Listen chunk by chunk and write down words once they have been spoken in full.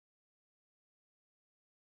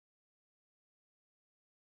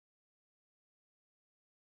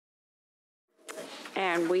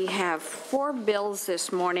And we have 4 bills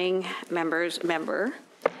this morning, one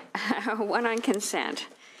on consent.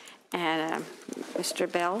 And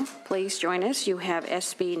Mr. Bell, please join us. You have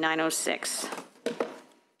SB 906,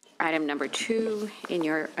 item number 2 in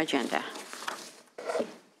your agenda.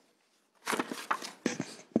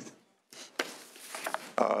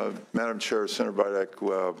 Madam Chair, Senator Bidek,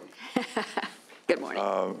 good morning.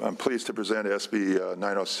 I'm pleased to present SB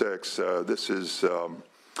 906. This is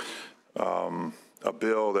a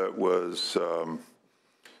bill that was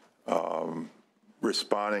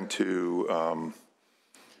responding to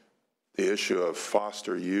the issue of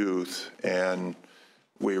foster youth, and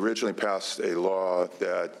we originally passed a law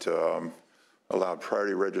that allowed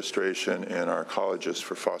priority registration in our colleges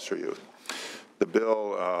for foster youth. The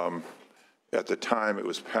bill, at the time it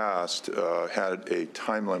was passed, had a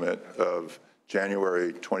time limit of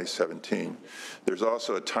January 2017. There's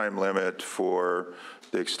also a time limit for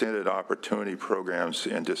the extended opportunity programs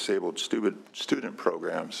and disabled student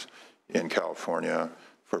programs in California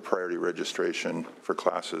for priority registration for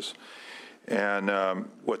classes. And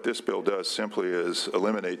what this bill does simply is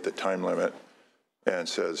eliminate the time limit and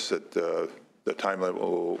says that the time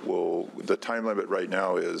limit right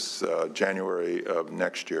now is January of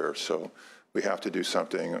next year. So we have to do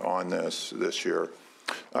something on this year.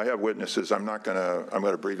 I have witnesses. I'm going to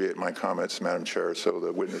abbreviate my comments, Madam Chair, so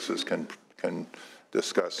the witnesses can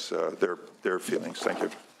discuss their feelings. Thank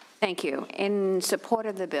you. Thank you. In support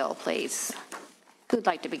of the bill, please. Who'd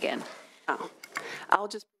like to begin? I'll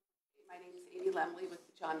just, my name is Amy Lemley with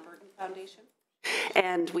the John Burton Foundation,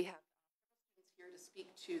 and we have here to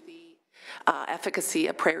speak to the efficacy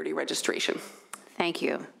of priority registration. Thank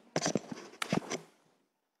you.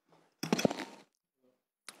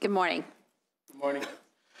 Good morning. Good morning.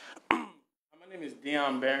 My name is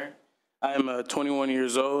Dion Barron. I am 21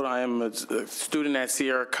 years old. I am a student at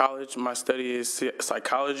Sierra College. My study is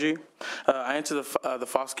psychology. I entered the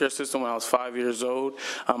foster care system when I was 5 years old.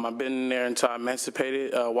 I've been there until I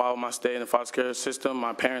emancipated. While my stay in the foster care system,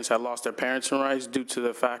 my parents had lost their parenting rights due to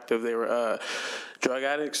the fact that they were drug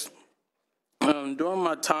addicts. During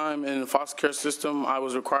my time in the foster care system, I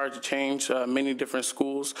was required to change many different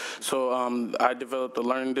schools. So I developed a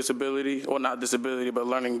learning disability, well, not disability, but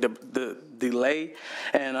learning delay.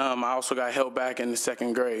 And I also got held back in the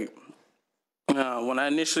 2nd grade. I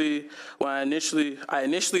initially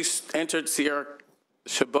entered Sierra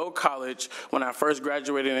Chabot College when I first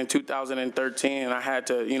graduated in 2013, and I had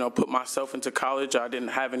to, put myself into college. I didn't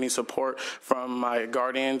have any support from my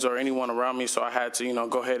guardians or anyone around me, so I had to,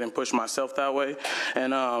 go ahead and push myself that way.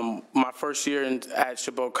 And my first year at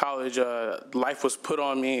Chabot College, life was put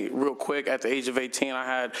on me real quick. At the age of 18,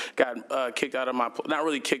 I got kicked out of not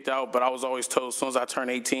really kicked out, but I was always told as soon as I turn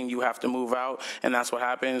 18, you have to move out, and that's what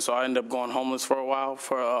happened. So I ended up going homeless for a while,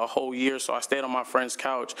 for a whole year. So I stayed on my friend's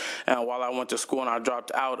couch while I went to school, and I dropped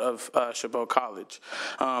out of Chabot College.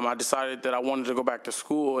 I decided that I wanted to go back to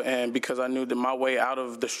school, and because I knew that my way out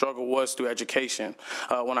of the struggle was through education.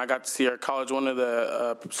 When I got to Sierra College, one of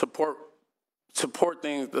the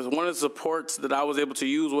one of the supports that I was able to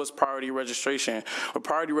use was priority registration. With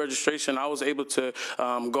priority registration, I was able to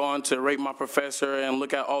go on to rate my professor and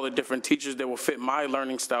look at all the different teachers that will fit my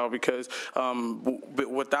learning style, because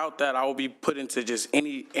without that, I would be put into just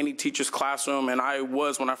any teacher's classroom. And I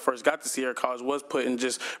was, when I first got to Sierra College, was put in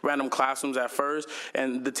just random classrooms at first,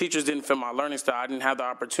 and the teachers didn't fit my learning style. I didn't have the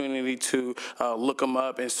opportunity to look them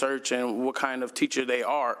up and search and what kind of teacher they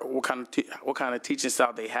are, what kind of teaching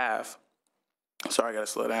style they have. Sorry, I gotta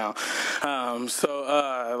slow down.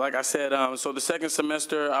 Like I said, so the 2nd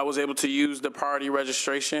semester, I was able to use the priority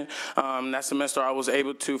registration. That semester, I was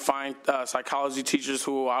able to find psychology teachers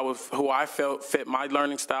who I felt fit my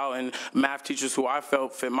learning style, and math teachers who I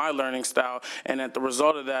felt fit my learning style. And at the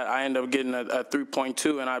result of that, I ended up getting a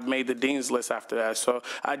 3.2, and I made the dean's list after that. So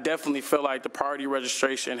I definitely feel like the priority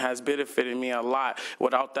registration has benefited me a lot.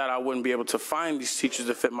 Without that, I wouldn't be able to find these teachers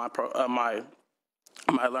that fit my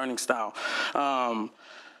learning style.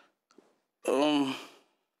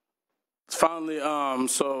 Finally,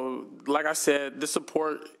 so like I said, this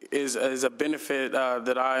support is a benefit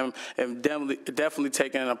that I am definitely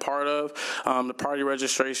taking a part of. The priority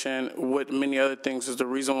registration, with many other things, is the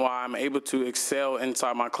reason why I'm able to excel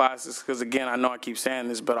inside my classes. Because again, I know I keep saying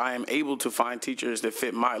this, but I am able to find teachers that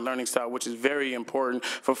fit my learning style, which is very important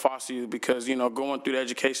for foster youth. Because going through the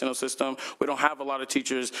educational system, we don't have a lot of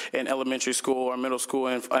teachers in elementary school or middle school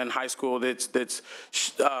and high school that's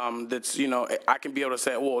I can be able to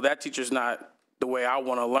say, well, that teacher's not the way I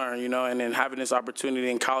want to learn, and then having this opportunity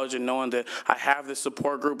in college and knowing that I have this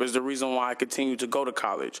support group is the reason why I continue to go to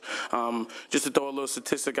college. Just to throw a little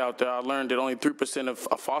statistic out there, I learned that only 3% of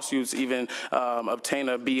foster youths even obtain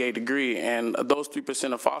a BA degree, and those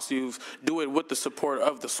 3% of foster youth do it with the support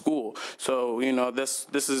of the school. So,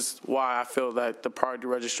 this is why I feel that the priority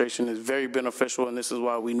registration is very beneficial, and this is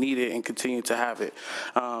why we need it and continue to have it.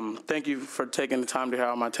 Thank you for taking the time to hear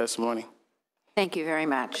out my testimony. Thank you very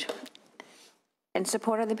much. In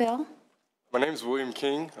support of the bill? My name is William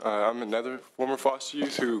King. I'm another former foster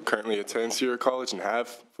youth who currently attends Sierra College and have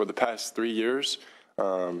for the past 3 years.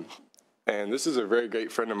 And this is a very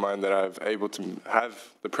great friend of mine that I've able to have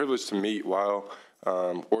the privilege to meet while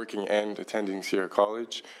working and attending Sierra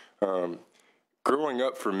College. Growing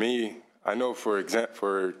up for me, I know for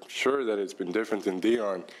sure that it's been different than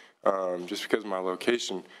Dion, just because of my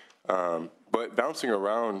location. But bouncing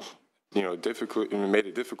around, difficult, and made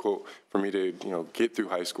it difficult for me to, get through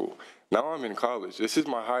high school. Now I'm in college. This is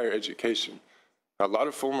my higher education. A lot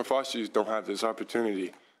of former foster youth don't have this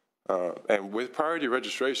opportunity. And with priority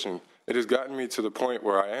registration, it has gotten me to the point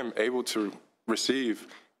where I am able to receive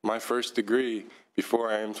my first degree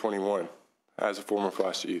before I am 21 as a former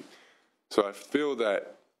foster youth. So I feel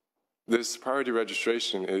that this priority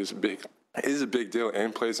registration is a big deal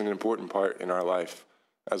and plays an important part in our life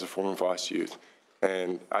as a former foster youth.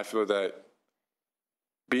 And I feel that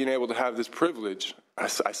being able to have this privilege,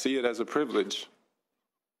 I see it as a privilege,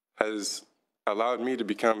 has allowed me to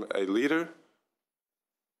become a leader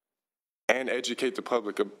and educate the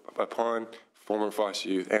public upon former foster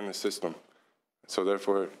youth and the system. So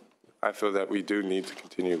therefore, I feel that we do need to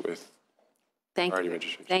continue with priority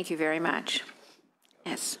registration. Thank you very much.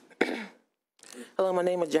 Yes. Hello, my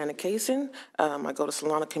name is Janet Kaysen. I go to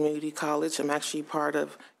Solana Community College. I'm actually part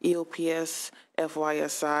of EOPS,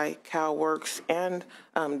 FYSI, CalWorks, and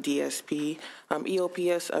DSP.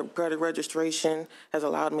 EOPS, priority registration, has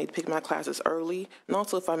allowed me to pick my classes early. And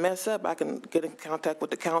also, if I mess up, I can get in contact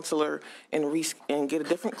with the counselor and get a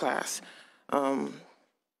different class.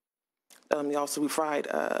 We also provide,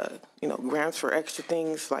 grants for extra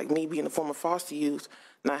things, like me being a former foster youth,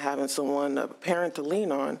 not having someone, a parent to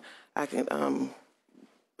lean on. I can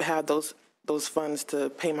have those funds to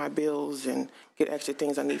pay my bills and get extra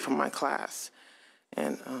things I need from my class.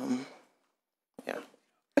 And, yeah.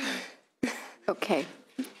 Okay.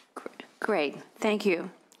 Great. Thank you.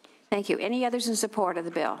 Thank you. Any others in support of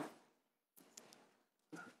the bill?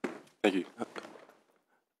 Thank you.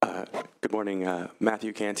 Good morning.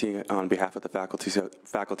 Matthew Canty on behalf of the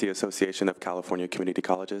Faculty Association of California Community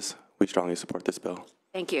Colleges. We strongly support this bill.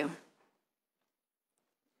 Thank you.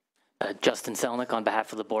 Justin Selnick on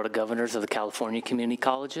behalf of the Board of Governors of the California Community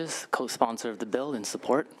Colleges, co-sponsor of the bill, in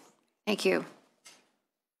support. Thank you.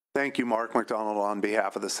 Thank you, Mark McDonald, on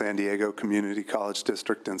behalf of the San Diego Community College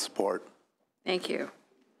District, in support. Thank you.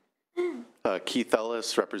 Keith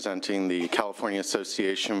Ellis, representing the California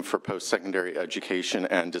Association for Post-Secondary Education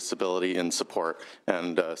and Disability, in support,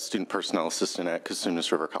 and student personnel assistant at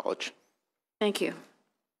Cosumnes River College. Thank you.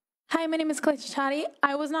 Hi, my name is Clay Chachati.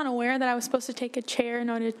 I was not aware that I was supposed to take a chair in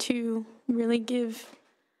order to really give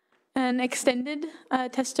an extended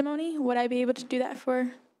testimony. Would I be able to do that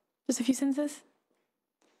for just a few sentences?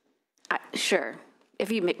 Sure.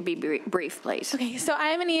 If you be brief, please. Okay, so I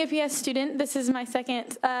am an EOPS student. This is my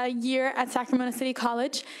second year at Sacramento City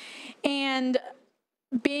College. And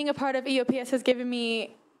being a part of EOPS has given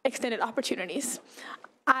me extended opportunities.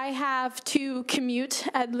 I have to commute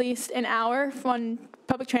at least an hour on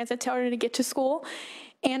public transit in order to get to school.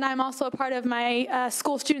 And I'm also a part of my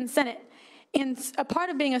school student senate. And a part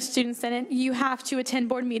of being a student senate, you have to attend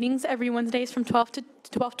board meetings every Wednesdays from 12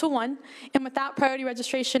 to 1. And without priority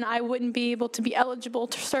registration, I wouldn't be able to be eligible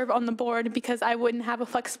to serve on the board because I wouldn't have a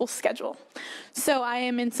flexible schedule. So I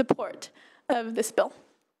am in support of this bill.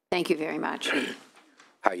 Thank you very much.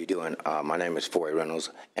 How you doing? My name is Foy Reynolds,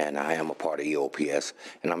 and I am a part of EOPS.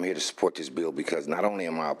 And I'm here to support this bill because not only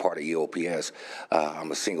am I a part of EOPS,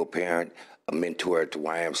 I'm a single parent, a mentor at the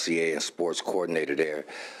YMCA and sports coordinator there.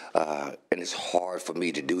 And it's hard for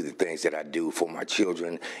me to do the things that I do for my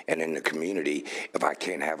children and in the community if I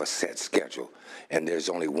can't have a set schedule. And there's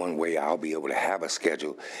only one way I'll be able to have a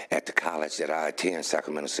schedule at the college that I attend,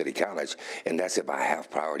 Sacramento City College, and that's if I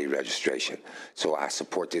have priority registration. So I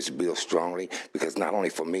support this bill strongly because not only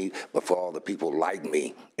for me, but for all the people like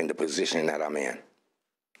me in the position that I'm in.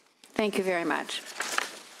 Thank you very much.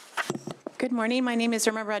 Good morning. My name is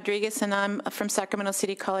Irma Rodriguez, and I'm from Sacramento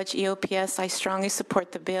City College EOPS. I strongly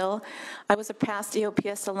support the bill. I was a past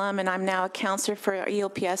EOPS alum, and I'm now a counselor for our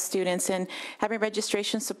EOPS students. And having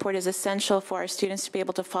registration support is essential for our students to be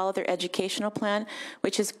able to follow their educational plan,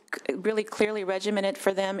 which is really clearly regimented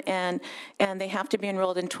for them, and they have to be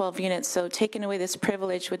enrolled in 12 units. So taking away this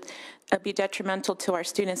privilege would be detrimental to our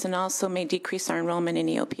students and also may decrease our enrollment in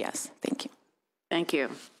EOPS. Thank you. Thank you.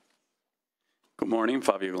 Good morning,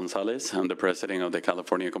 Fabio Gonzalez. I'm the president of the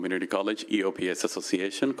California Community College EOPS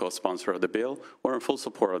Association, co-sponsor of the bill. We're in full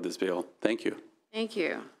support of this bill. Thank you. Thank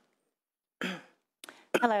you.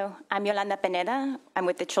 Hello, I'm Yolanda Pineda. I'm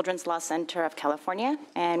with the Children's Law Center of California,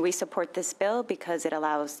 and we support this bill because it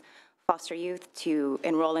allows foster youth to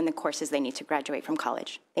enroll in the courses they need to graduate from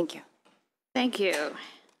college. Thank you. Thank you.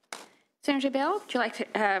 Senator Bell, would you like to,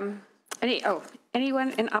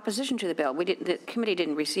 anyone in opposition to the bill? The committee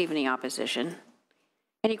didn't receive any opposition.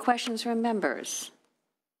 Any questions from members?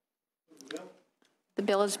 The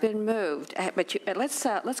bill has been moved, but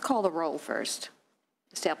let's call the roll first.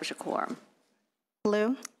 Establish a quorum.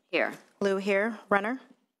 Liu? Here. Liu here. Runner?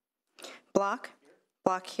 Block?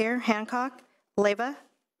 Block here. Hancock? Leyva?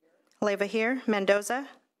 Leyva here. Mendoza?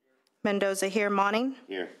 Mendoza here. Monning?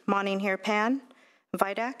 Here. Monning here. Pan?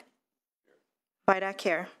 Vidak? Vidak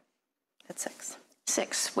here. That's 6.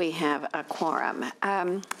 6, we have a quorum.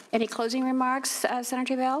 Any closing remarks,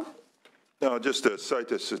 Senator Bell? No, just to cite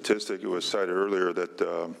the statistic, it was cited earlier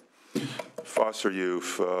that foster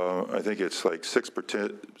youth, I think it's like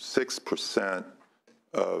 6%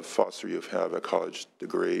 of foster youth have a college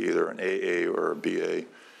degree, either an AA or a BA.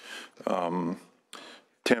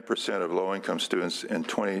 10% of low-income students and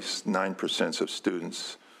 29% of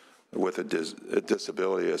students with a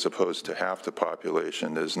disability, as opposed to half the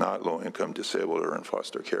population, is not low-income, disabled, or in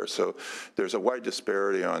foster care. So there's a wide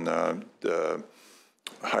disparity on the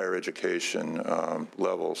higher education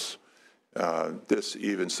levels. This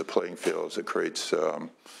evens the playing fields. It creates a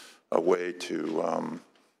way to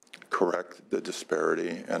correct the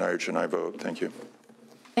disparity, and I urge and I vote. Thank you.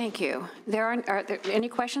 Thank you. Are there any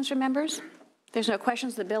questions from members? There's no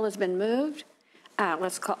questions. The bill has been moved.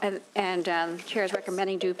 Let's call, and Chair is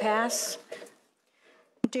recommending due pass.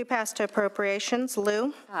 Due pass to appropriations.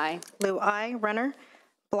 Liu? Aye. Liu, aye. Runner?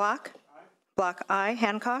 Block? Aye. Block, aye.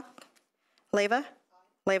 Hancock? Leyva?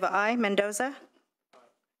 Leyva, aye. Mendoza?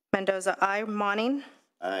 Mendoza, aye. Monning?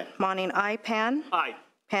 Aye. Monning, aye. Pan? Aye.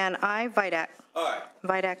 Pan, aye. Vidak? Aye.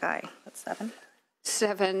 Vidak, aye. That's 7.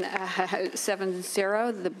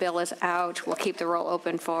 7-0. The bill is out. We'll keep the roll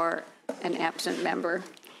open for an absent member.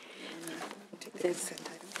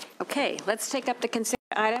 Okay, let's take up the consent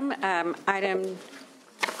item. Item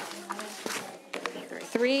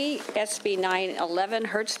 3, SB 911,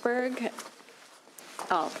 Hertzberg.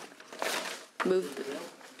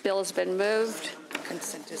 Bill has been moved.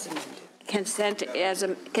 Consent is amended. Consent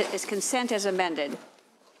as amended.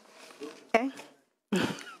 Okay.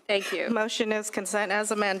 Thank you. Motion is consent as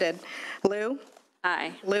amended. Liu?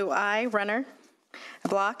 Aye. Liu, aye. Runner?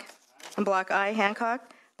 Block? Block, aye.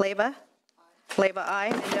 Hancock? Leyva? Leyva,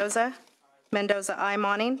 aye. Mendoza? Mendoza, aye.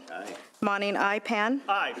 Monning? Aye. Monning, aye. Pan?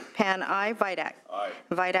 Aye. Pan, aye. Vidak? Aye.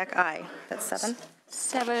 Vidak, aye. That's 7.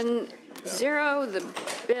 7-0. The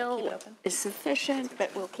bill is sufficient,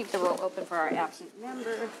 but we'll keep the roll open for our absent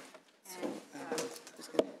member.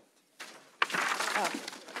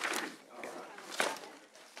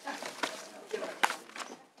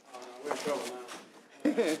 We're in trouble now.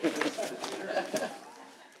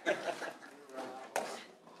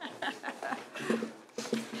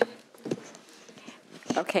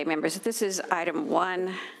 Okay, members, this is item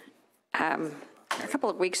 1. A couple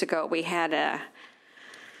of weeks ago, we had a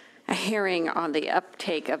hearing on the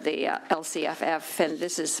uptake of the LCFF, and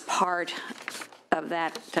this is part of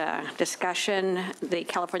that discussion. The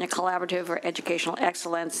California Collaborative for Educational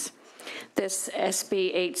Excellence. This SB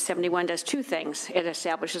 871 does 2 things. It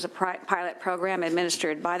establishes a pilot program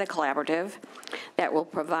administered by the Collaborative that will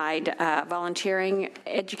provide volunteering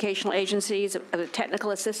educational agencies technical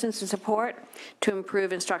assistance and support to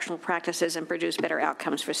improve instructional practices and produce better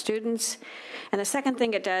outcomes for students. And the second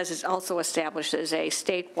thing it does is also establishes a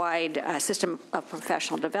statewide system of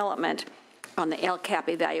professional development on the LCAP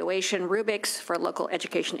evaluation rubrics for local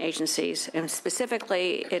education agencies. And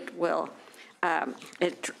specifically, it will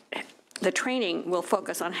the training will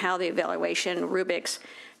focus on how the evaluation rubrics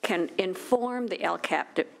can inform the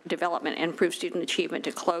LCAP development and improve student achievement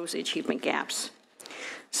to close the achievement gaps.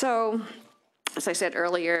 So, as I said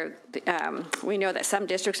earlier, we know that some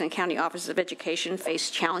districts and county offices of education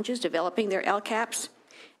face challenges developing their LCAPs.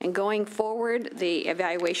 And going forward, the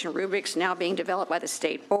evaluation rubrics now being developed by the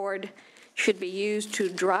state board should be used to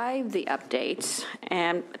drive the updates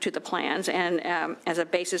and to the plans and as a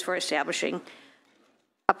basis for establishing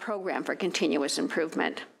a program for continuous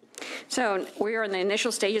improvement. So we are in the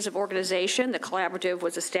initial stages of organization. The collaborative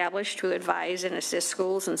was established to advise and assist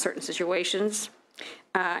schools in certain situations,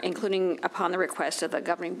 including upon the request of the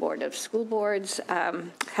governing board of school boards,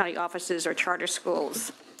 county offices, or charter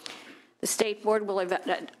schools. The state board will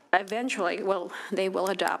eventually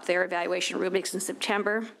adopt their evaluation rubrics in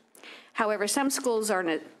September. However, some schools are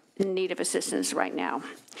in need of assistance right now.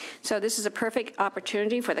 So this is a perfect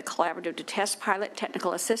opportunity for the collaborative to test pilot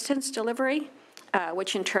technical assistance delivery,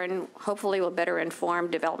 which in turn hopefully will better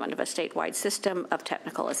inform development of a statewide system of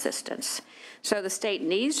technical assistance. So the state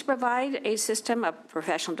needs to provide a system of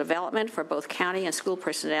professional development for both county and school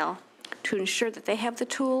personnel to ensure that they have the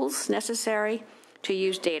tools necessary to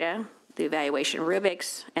use data, the evaluation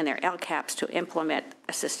rubrics, and their LCAPs to implement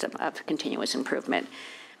a system of continuous improvement.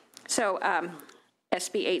 So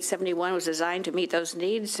SB 871 was designed to meet those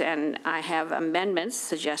needs, and I have amendments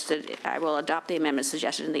suggested. I will adopt the amendments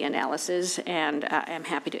suggested in the analysis, and I'm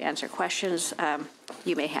happy to answer questions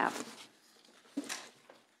you may have.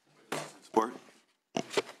 Support.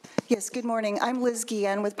 Yes, good morning. I'm Liz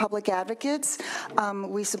Guillen with Public Advocates.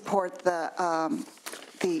 We support the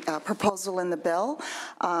proposal in the bill.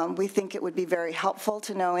 We think it would be very helpful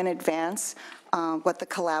to know in advance what the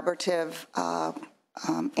collaborative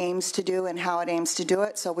aims to do and how it aims to do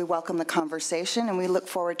it. So we welcome the conversation, and we look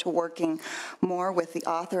forward to working more with the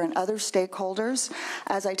author and other stakeholders.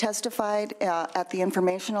 As I testified at the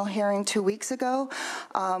informational hearing 2 weeks ago,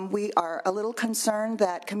 we are a little concerned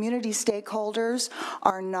that community stakeholders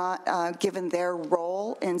are not given their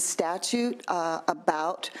role in statute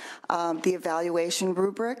about the evaluation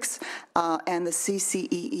rubrics and the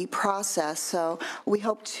CCEE process. So we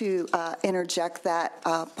hope to interject that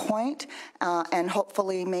point and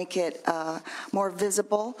hopefully make it more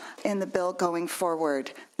visible in the bill going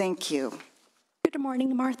forward. Thank you. Good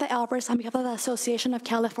morning, Martha Alvarez on behalf of the Association of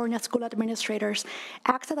California School Administrators.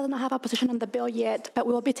 ACSA does not have a position on the bill yet, but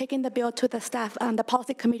we will be taking the bill to the staff and the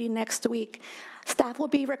policy committee next week. Staff will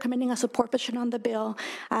be recommending a support position on the bill.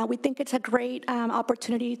 We think it's a great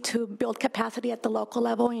opportunity to build capacity at the local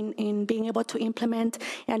level in being able to implement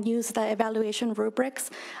and use the evaluation rubrics.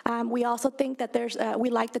 We also think that we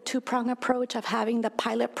like the two-prong approach of having the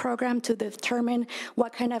pilot program to determine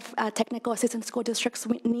what kind of technical assistance school districts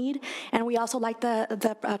we need. And we also like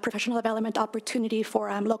the professional development opportunity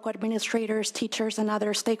for local administrators, teachers, and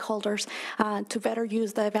other stakeholders to better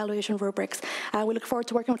use the evaluation rubrics. We look forward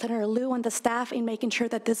to working with Senator Liu and the staff in making sure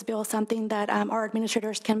that this bill is something that our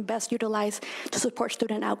administrators can best utilize to support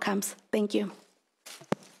student outcomes. Thank you.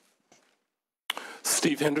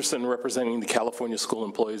 Steve Henderson, representing the California School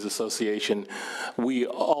Employees Association. We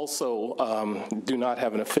also do not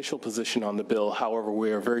have an official position on the bill. However,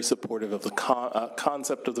 we are very supportive of the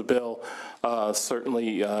concept of the bill,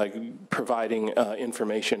 certainly providing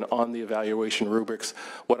information on the evaluation rubrics.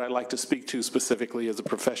 What I'd like to speak to specifically is the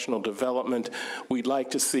professional development. We'd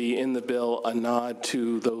like to see in the bill a nod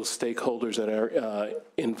to those stakeholders that are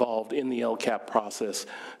involved in the LCAP process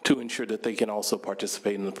to ensure that they can also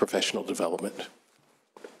participate in the professional development.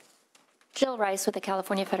 Jill Rice with the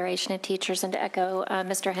California Federation of Teachers, and to echo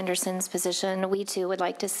Mr. Henderson's position, we too would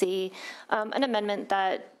like to see an amendment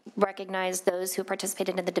that recognized those who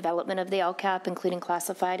participated in the development of the LCAP, including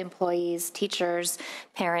classified employees, teachers,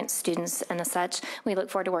 parents, students, and the such. We look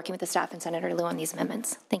forward to working with the staff and Senator Liu on these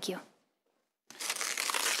amendments. Thank you.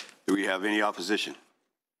 Do we have any opposition?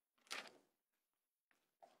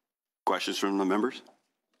 Questions from the members?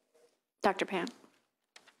 Dr. Pan.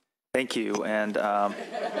 Thank you, and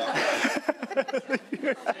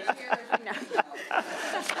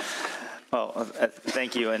well,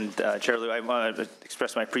 thank you, and Chair Liu, I want to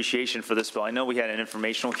express my appreciation for this bill. I know we had an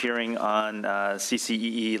informational hearing on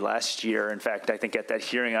CCEE last year. In fact, I think at that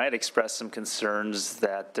hearing I had expressed some concerns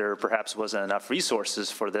that there perhaps wasn't enough resources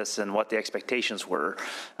for this and what the expectations were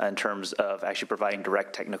in terms of actually providing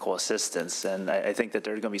direct technical assistance. And I think that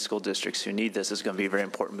there are going to be school districts who need this. It's going to be very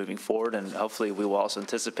important moving forward, and hopefully we will also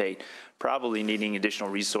anticipate probably needing additional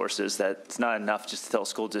resources. That's not enough just to tell a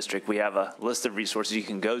school district we have a list of resources you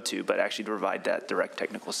can go to, but actually to provide that direct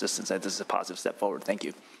technical assistance. I think this is a positive step forward. Thank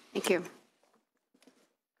you. Thank you.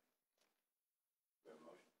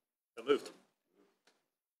 So moved.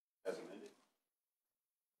 As amended.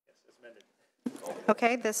 Yes, as amended.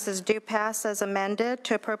 Okay, this is due pass as amended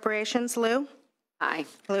to appropriations. Liu? Aye.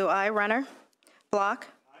 Liu, aye. Runner? Block?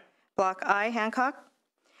 Aye. Block, aye. Hancock?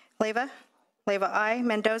 Leyva? Leyva, aye.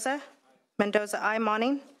 Mendoza? Mendoza, aye.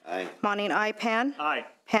 Monning? Aye. Monning, aye. Pan? Aye.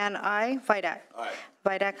 Pan, aye. Vidak? Aye.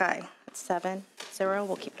 Vidak, aye. 7-0.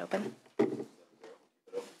 We'll keep it open.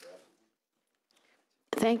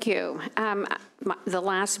 Thank you. The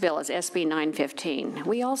last bill is SB 915.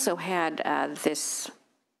 We also had this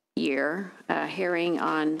year a hearing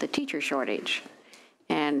on the teacher shortage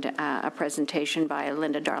and a presentation by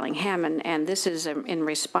Linda Darling-Hammond, and this is in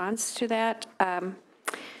response to that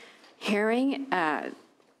hearing.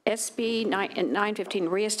 SB 915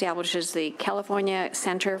 reestablishes the California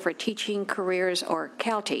Center for Teaching Careers, or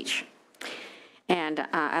CalTeach. And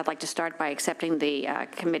I'd like to start by accepting the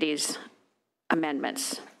committee's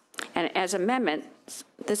amendments. And as amendments,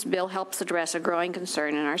 this bill helps address a growing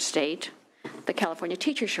concern in our state, the California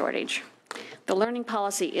teacher shortage. The Learning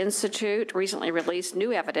Policy Institute recently released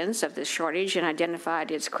new evidence of this shortage and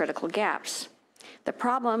identified its critical gaps. The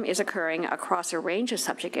problem is occurring across a range of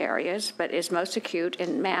subject areas, but is most acute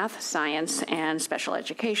in math, science, and special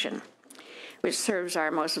education, which serves our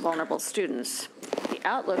most vulnerable students. The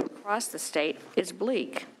outlook across the state is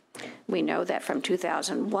bleak. We know that from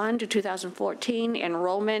 2001 to 2014,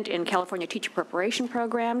 enrollment in California teacher preparation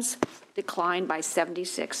programs declined by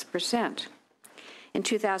 76%. In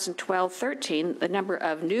 2012-13, the number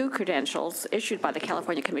of new credentials issued by the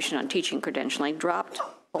California Commission on Teaching Credentialing dropped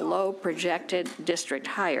below projected district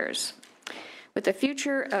hires. With the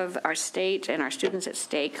future of our state and our students at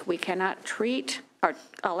stake, we cannot treat or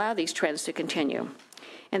allow these trends to continue.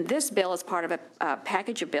 And this bill is part of a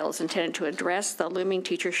package of bills intended to address the looming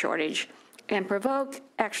teacher shortage and provoke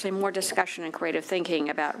actually more discussion and creative thinking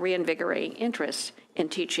about reinvigorating interest in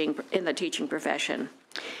teaching, in the teaching profession.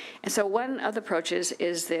 And so one of the approaches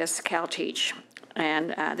is this CalTeach.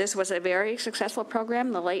 And this was a very successful program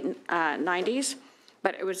in the late 90s,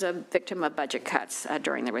 but it was a victim of budget cuts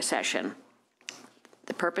during the recession.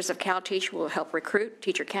 The purpose of CalTeach will help recruit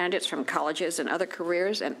teacher candidates from colleges and other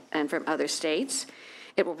careers and from other states.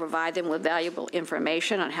 It will provide them with valuable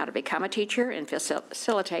information on how to become a teacher and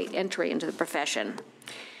facilitate entry into the profession.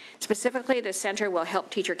 Specifically, the center will help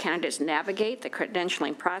teacher candidates navigate the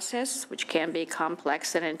credentialing process, which can be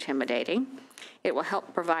complex and intimidating. It will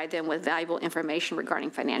help provide them with valuable information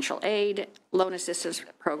regarding financial aid, loan assistance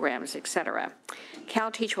programs, et cetera.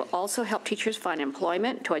 CalTeach will also help teachers find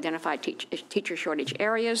employment to identify teacher shortage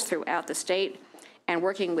areas throughout the state and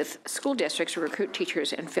working with school districts to recruit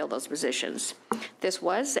teachers and fill those positions. This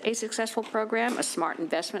was a successful program, a smart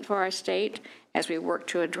investment for our state as we work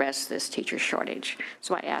to address this teacher shortage.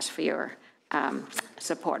 So I ask for your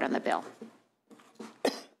support on the bill.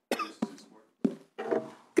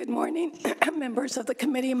 Good morning, members of the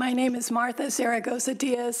committee. My name is Martha Zaragoza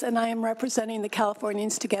Diaz, and I am representing the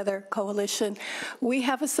Californians Together Coalition. We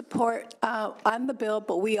have a support on the bill,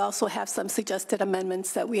 but we also have some suggested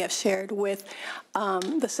amendments that we have shared with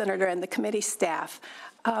the senator and the committee staff.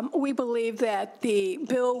 We believe that the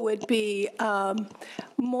bill would be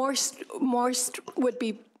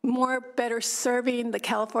more better serving the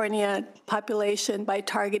California population by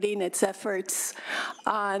targeting its efforts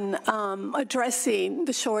on addressing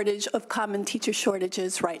the shortage of common teacher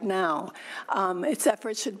shortages right now. Its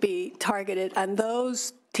efforts should be targeted on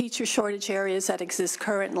those teacher shortage areas that exist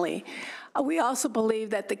currently. We also believe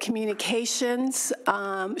that the communications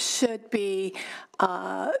should be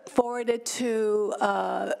forwarded to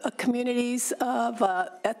communities of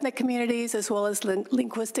ethnic communities as well as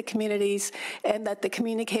linguistic communities, and that the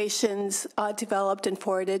communications developed and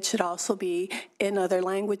forwarded should also be in other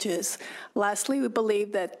languages. Lastly, we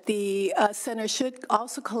believe that the center should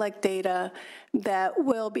also collect data that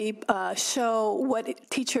will be show what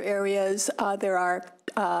teacher areas there are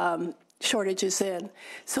shortages in.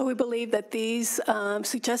 So we believe that these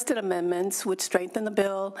suggested amendments would strengthen the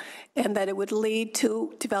bill and that it would lead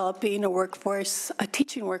to developing a workforce, a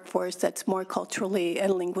teaching workforce that's more culturally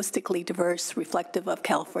and linguistically diverse, reflective of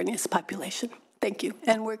California's population. Thank you.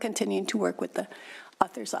 And we're continuing to work with the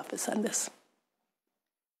author's office on this.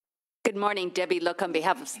 Good morning, Debbie Look on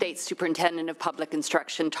behalf of State Superintendent of Public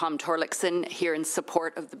Instruction Tom Torlakson, here in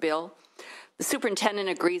support of the bill. The superintendent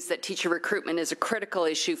agrees that teacher recruitment is a critical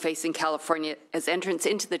issue facing California as entrants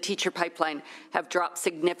into the teacher pipeline have dropped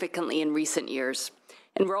significantly in recent years.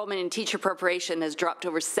 Enrollment in teacher preparation has dropped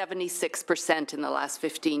over 76% in the last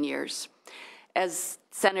 15 years. As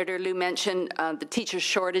Senator Liu mentioned, the teacher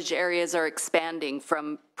shortage areas are expanding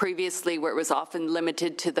from previously where it was often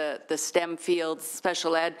limited to the STEM fields,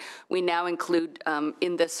 special ed. We now include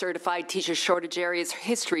in the certified teacher shortage areas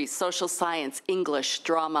history, social science, English,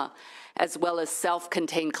 drama, as well as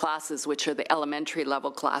self-contained classes, which are the elementary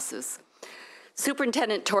level classes.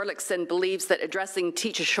 Superintendent Torlakson believes that addressing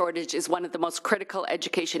teacher shortage is one of the most critical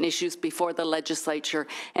education issues before the legislature,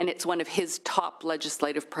 and it's one of his top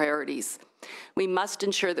legislative priorities. We must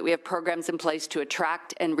ensure that we have programs in place to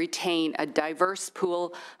attract and retain a diverse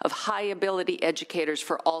pool of high-ability educators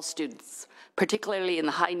for all students, particularly in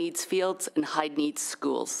the high-needs fields and high-needs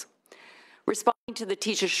schools. Responding to the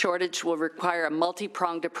teacher shortage will require a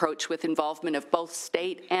multi-pronged approach with involvement of both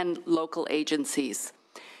state and local agencies.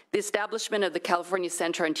 The establishment of the California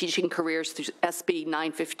Center on Teaching Careers through SB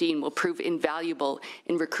 915 will prove invaluable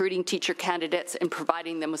in recruiting teacher candidates and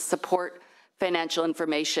providing them with support, financial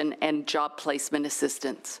information, and job placement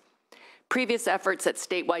assistance. Previous efforts at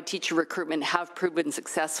statewide teacher recruitment have proven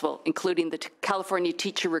successful, including the California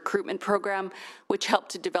Teacher Recruitment Program, which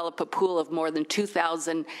helped to develop a pool of more than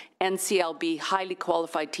 2,000 NCLB highly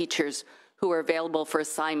qualified teachers who are available for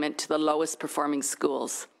assignment to the lowest performing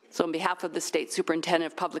schools. So on behalf of the State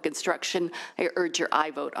Superintendent of Public Instruction, I urge your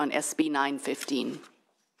aye vote on SB 915.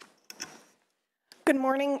 Good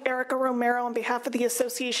morning, Erica Romero on behalf of the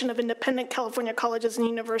Association of Independent California Colleges and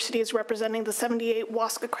Universities representing the 78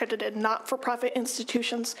 WASC accredited not-for-profit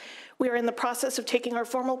institutions. We are in the process of taking our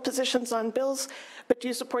formal positions on bills, but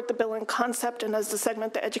do support the bill in concept, and as the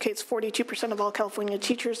segment that educates 42% of all California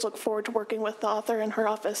teachers, look forward to working with the author and her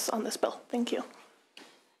office on this bill. Thank you.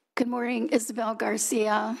 Good morning, Isabel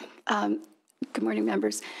Garcia. Good morning,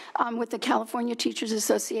 members. With the California Teachers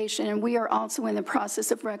Association, and we are also in the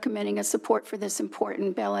process of recommending a support for this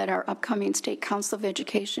important bill at our upcoming State Council of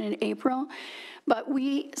Education in April. But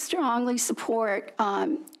we strongly support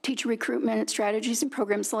teacher recruitment strategies and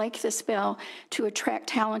programs like this bill to attract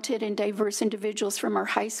talented and diverse individuals from our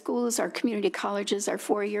high schools, our community colleges, our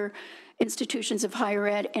four-year institutions of higher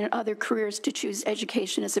ed, and other careers to choose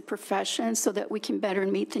education as a profession so that we can better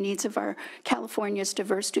meet the needs of our California's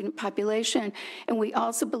diverse student population. And we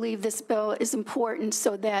also believe this bill is important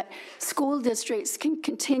so that school districts can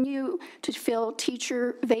continue to fill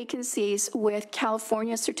teacher vacancies with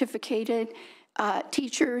California certificated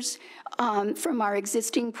teachers from our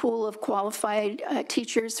existing pool of qualified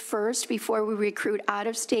teachers first before we recruit out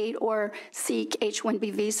of state or seek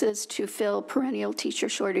H-1B visas to fill perennial teacher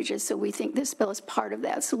shortages. So we think this bill is part of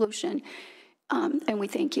that solution, and we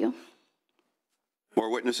thank you. More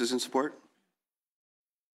witnesses in support?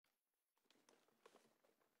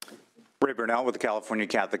 Ray Burnell with the California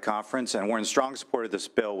Catholic Conference, and we're in strong support of this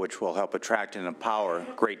bill, which will help attract and empower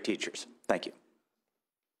great teachers. Thank you.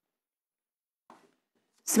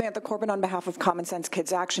 Samantha Corbin on behalf of Common Sense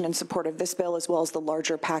Kids Action in support of this bill as well as the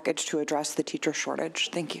larger package to address the teacher shortage.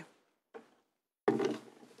 Thank you.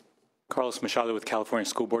 Carlos Machado with California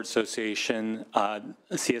School Board Association.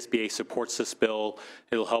 CSBA supports this bill.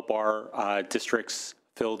 It'll help our districts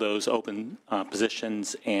fill those open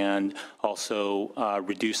positions and also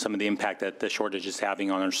reduce some of the impact that the shortage is having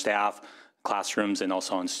on our staff, classrooms, and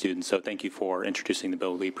also on students. So thank you for introducing the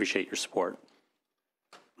bill. We appreciate your support.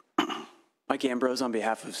 Mike Ambrose on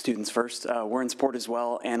behalf of Students First. We're in support as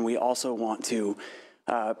well, and we also want to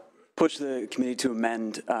push the committee to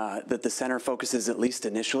amend that the center focuses at least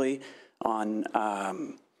initially on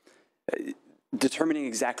determining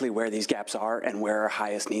exactly where these gaps are and where our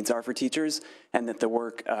highest needs are for teachers, and that the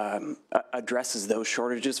work addresses those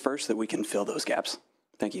shortages first so that we can fill those gaps.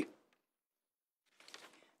 Thank you.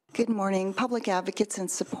 Good morning. Public advocates in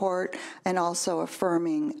support and also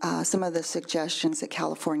affirming some of the suggestions that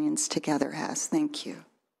Californians Together has. Thank you.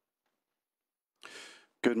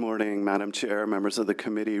 Good morning, Madam Chair, members of the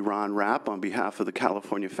committee. Ron Rapp on behalf of the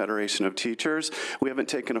California Federation of Teachers. We haven't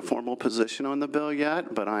taken a formal position on the bill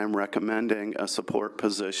yet, but I am recommending a support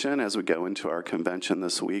position as we go into our convention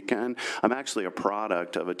this weekend. I'm actually a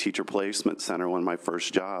product of a teacher placement center. One of my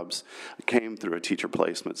first jobs came through a teacher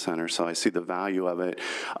placement center, so I see the value of it.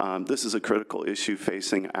 This is a critical issue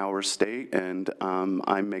facing our state, and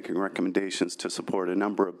I'm making recommendations to support a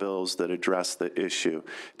number of bills that address the issue.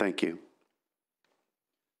 Thank you.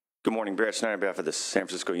 Good morning, Barrett Snyder on behalf of the San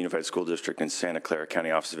Francisco Unified School District and Santa Clara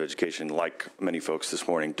County Office of Education. Like many folks this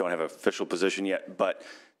morning, don't have an official position yet, but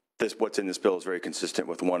what's in this bill is very consistent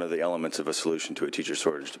with one of the elements of a solution to a teacher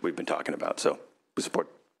shortage that we've been talking about. So we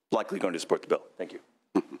likely going to support the bill. Thank you.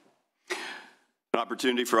 An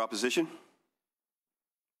opportunity for opposition?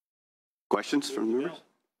 Questions from members?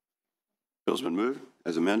 Bill's been moved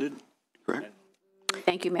as amended, correct?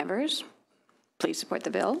 Thank you, members. Please support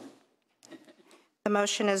the bill. The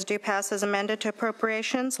motion is do pass as amended to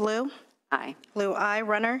appropriations. Liu? Aye. Liu, aye.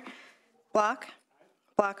 Runner? Block?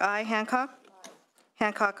 Block, aye. Hancock?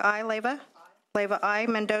 Hancock, aye. Leyva? Leyva, aye.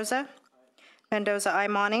 Mendoza? Mendoza, aye.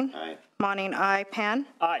 Monning? Aye. Monning, aye. Pan?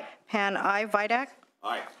 Aye. Pan, aye. Vidak?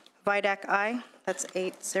 Aye. Vidak, aye. That's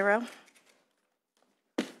 8-0.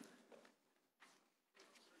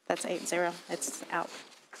 That's 8-0. It's out.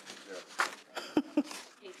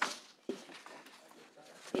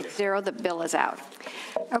 8-0, the bill is out.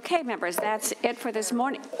 Okay, members, that's it for this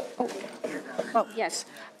morning. Oh. Yes.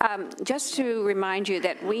 Just to remind you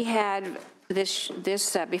that we had this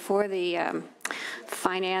before the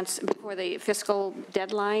before the fiscal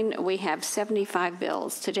deadline, we have 75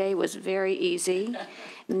 bills. Today was very easy.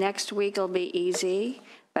 Next week will be easy,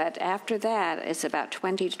 but after that, it's about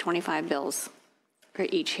 20 to 25 bills for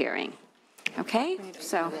each hearing. Okay?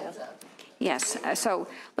 So, yes. So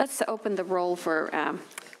let's open the roll for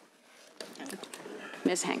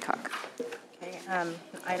Ms. Hancock. Okay,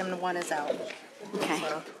 item 1 is out. Okay.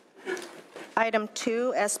 So, item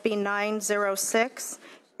 2, SB 906,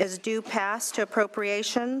 is due pass to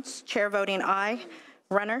appropriations. Chair voting aye.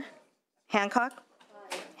 Runner? Hancock?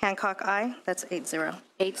 Hancock, aye. That's 8-0.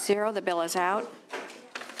 8-0, the bill is out.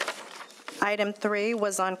 Item 3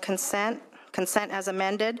 was on consent. Consent as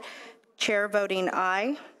amended. Chair voting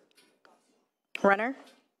aye. Runner?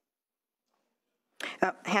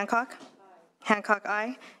 Hancock? Hancock,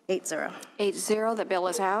 aye. 8-0. 8-0, the bill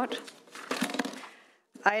is out.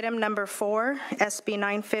 Item number 4, SB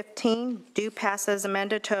 915, due pass as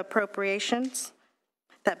amended to appropriations.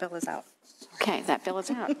 That bill is out. Okay, that bill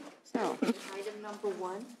is out. So, item number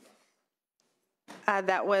 1?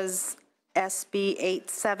 That was SB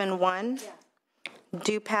 871. Yeah.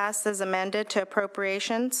 Due pass as amended to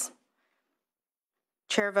appropriations.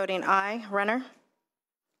 Chair voting aye. Runner?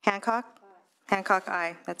 Hancock? Aye. Hancock,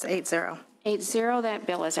 aye. That's 8-0. 8-0, that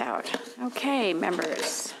bill is out. Okay,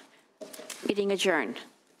 members, meeting adjourned.